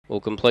will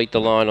complete the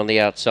line on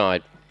the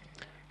outside.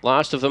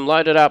 Last of them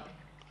loaded up.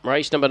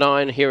 Race number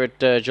 9 here at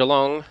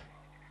Geelong.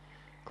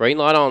 Green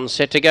light on,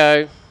 set to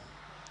go.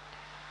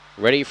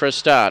 Ready for a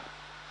start.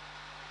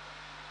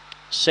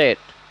 Set.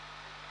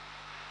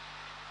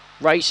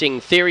 Racing,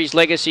 Theory's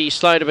Legacy,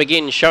 slow to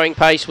begin. Showing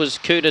pace was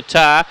Coup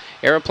d'Etat.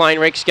 Aeroplane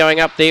Rex going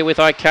up there with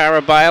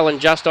Ikara Bale, and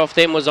just off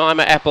them was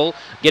Ima Apple.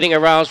 Getting a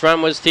rails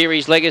run was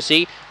Theory's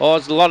Legacy. Oh,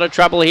 there's a lot of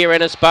trouble here.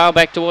 Ennis Bale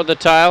back toward the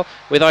tail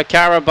with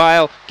Ikara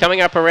Bale coming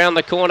up around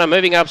the corner,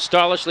 moving up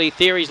stylishly.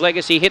 Theory's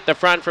Legacy hit the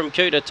front from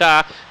Coup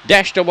d'Etat,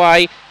 dashed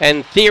away,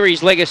 and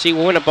Theory's Legacy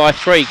will win it by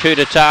 3. Coup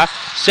d'Etat.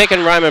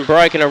 Second, Roman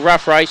Broke in a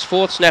rough race.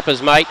 Fourth,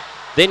 Snapper's Mate.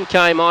 Then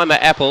came Ima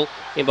Apple.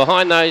 In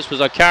behind those was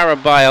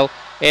Ikara Bale.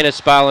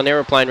 Ennis Bale and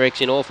Aeroplane Rex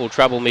in awful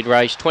trouble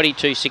mid-race.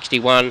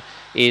 22.61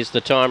 is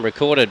the time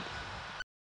recorded.